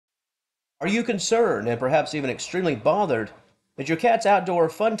Are you concerned and perhaps even extremely bothered that your cat's outdoor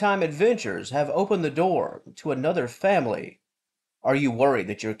fun time adventures have opened the door to another family? Are you worried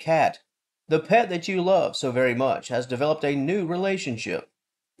that your cat, the pet that you love so very much, has developed a new relationship,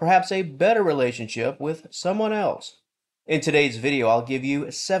 perhaps a better relationship with someone else? In today's video, I'll give you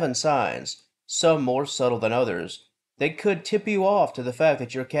 7 signs, some more subtle than others, that could tip you off to the fact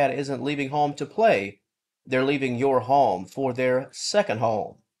that your cat isn't leaving home to play, they're leaving your home for their second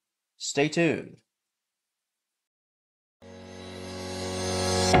home. Stay tuned.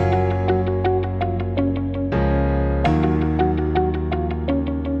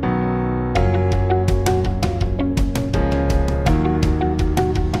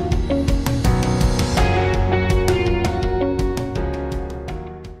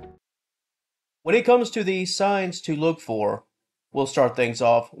 When it comes to the signs to look for, we'll start things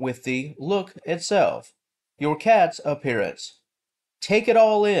off with the look itself. Your cat's appearance. Take it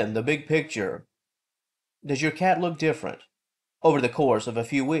all in, the big picture. Does your cat look different? Over the course of a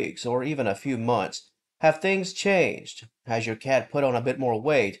few weeks or even a few months, have things changed? Has your cat put on a bit more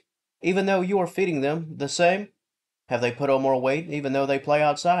weight, even though you are feeding them the same? Have they put on more weight even though they play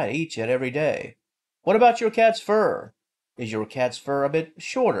outside each and every day? What about your cat's fur? Is your cat's fur a bit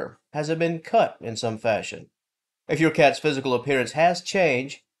shorter? Has it been cut in some fashion? If your cat's physical appearance has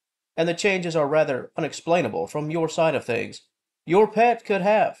changed, and the changes are rather unexplainable from your side of things, your pet could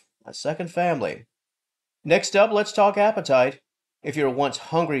have a second family. Next up, let's talk appetite. If your once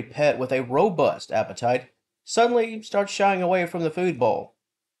hungry pet with a robust appetite suddenly starts shying away from the food bowl,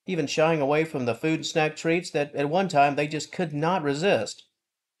 even shying away from the food and snack treats that at one time they just could not resist.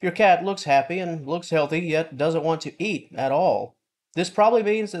 If your cat looks happy and looks healthy yet doesn't want to eat at all, this probably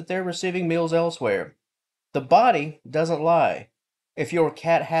means that they're receiving meals elsewhere. The body doesn't lie. If your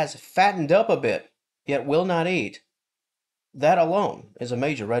cat has fattened up a bit yet will not eat, that alone is a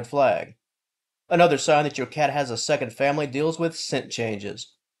major red flag. Another sign that your cat has a second family deals with scent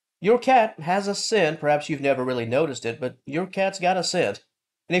changes. Your cat has a scent, perhaps you've never really noticed it, but your cat's got a scent.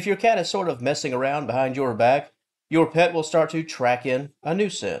 And if your cat is sort of messing around behind your back, your pet will start to track in a new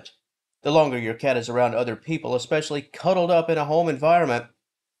scent. The longer your cat is around other people, especially cuddled up in a home environment,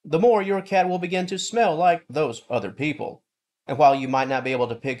 the more your cat will begin to smell like those other people. And while you might not be able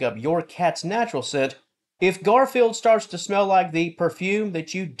to pick up your cat's natural scent, if Garfield starts to smell like the perfume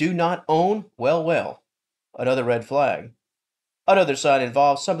that you do not own, well, another red flag. Another sign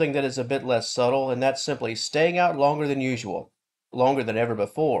involves something that is a bit less subtle, and that's simply staying out longer than usual, longer than ever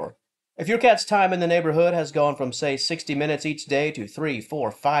before. If your cat's time in the neighborhood has gone from, say, 60 minutes each day to 3,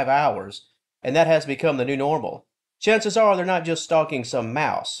 4, 5 hours, and that has become the new normal, chances are they're not just stalking some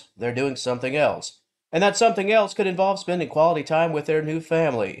mouse, they're doing something else. And that something else could involve spending quality time with their new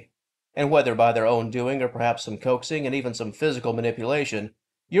family. And whether by their own doing or perhaps some coaxing and even some physical manipulation,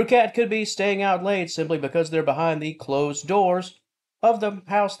 your cat could be staying out late simply because they're behind the closed doors of the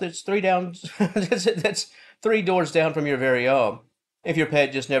house that's that's 3 doors down from your very own. If your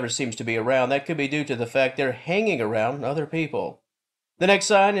pet just never seems to be around, that could be due to the fact they're hanging around other people. The next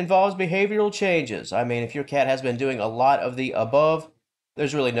sign involves behavioral changes. I mean, if your cat has been doing a lot of the above,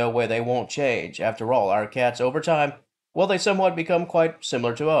 there's really no way they won't change. After all, our cats over time, well, they somewhat become quite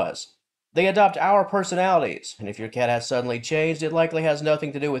similar to us. They adopt our personalities, and if your cat has suddenly changed, it likely has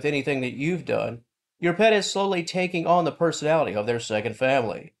nothing to do with anything that you've done. Your pet is slowly taking on the personality of their second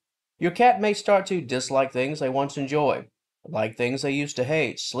family. Your cat may start to dislike things they once enjoyed, like things they used to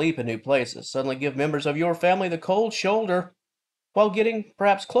hate, sleep in new places, suddenly give members of your family the cold shoulder, while getting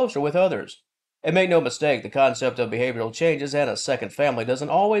perhaps closer with others. And make no mistake, the concept of behavioral changes and a second family doesn't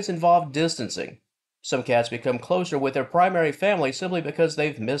always involve distancing. Some cats become closer with their primary family simply because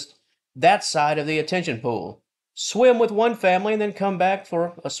they've missed that side of the attention pool. Swim with one family and then come back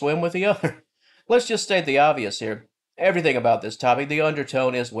for a swim with the other. Let's just state the obvious here. Everything about this topic, the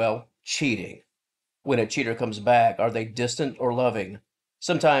undertone is, well, cheating. When a cheater comes back, are they distant or loving?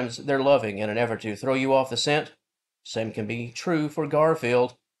 Sometimes they're loving in an effort to throw you off the scent. Same can be true for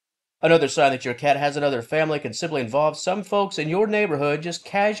Garfield. Another sign that your cat has another family can simply involve some folks in your neighborhood just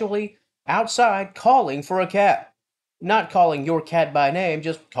casually outside calling for a cat. Not calling your cat by name,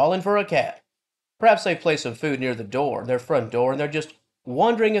 just calling for a cat. Perhaps they've placed some food near the door, their front door, and they're just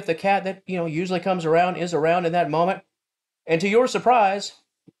wondering if the cat that, usually comes around is around in that moment. And to your surprise,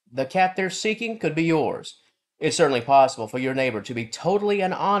 the cat they're seeking could be yours. It's certainly possible for your neighbor to be totally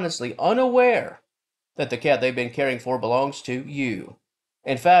and honestly unaware that the cat they've been caring for belongs to you.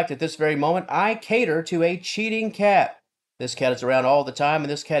 In fact, at this very moment, I cater to a cheating cat. This cat is around all the time,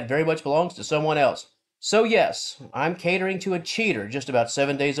 and this cat very much belongs to someone else. So yes, I'm catering to a cheater just about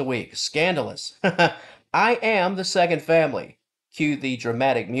 7 days a week. Scandalous. I am the second family. Cue the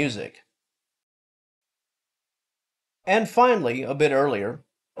dramatic music. And finally, a bit earlier,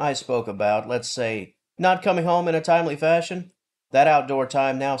 I spoke about, let's say, not coming home in a timely fashion. That outdoor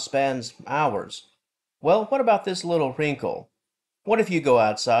time now spans hours. Well, what about this little wrinkle? What if you go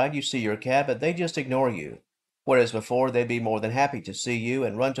outside, you see your cat, but they just ignore you? Whereas before they'd be more than happy to see you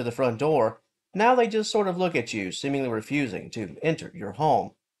and run to the front door, now they just sort of look at you, seemingly refusing to enter your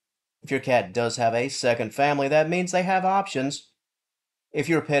home. If your cat does have a second family, that means they have options. If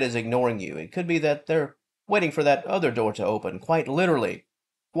your pet is ignoring you, it could be that they're waiting for that other door to open, quite literally.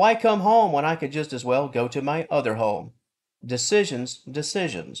 Why come home when I could just as well go to my other home? Decisions,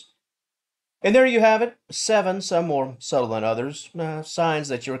 decisions. And there you have it, 7, some more subtle than others, signs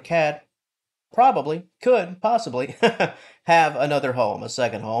that your cat probably, could, possibly, have another home, a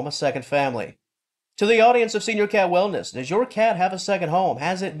second family. To the audience of Senior Cat Wellness, does your cat have a second home?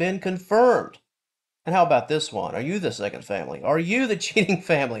 Has it been confirmed? And how about this one? Are you the second family? Are you the cheating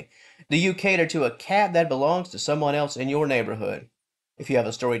family? Do you cater to a cat that belongs to someone else in your neighborhood? If you have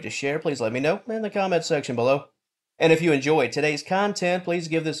a story to share, please let me know in the comment section below. And if you enjoyed today's content, please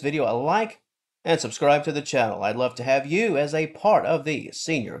give this video a like and subscribe to the channel. I'd love to have you as a part of the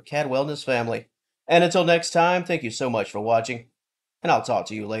Senior Cat Wellness family. And until next time, thank you so much for watching, and I'll talk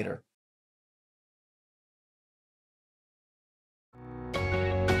to you later.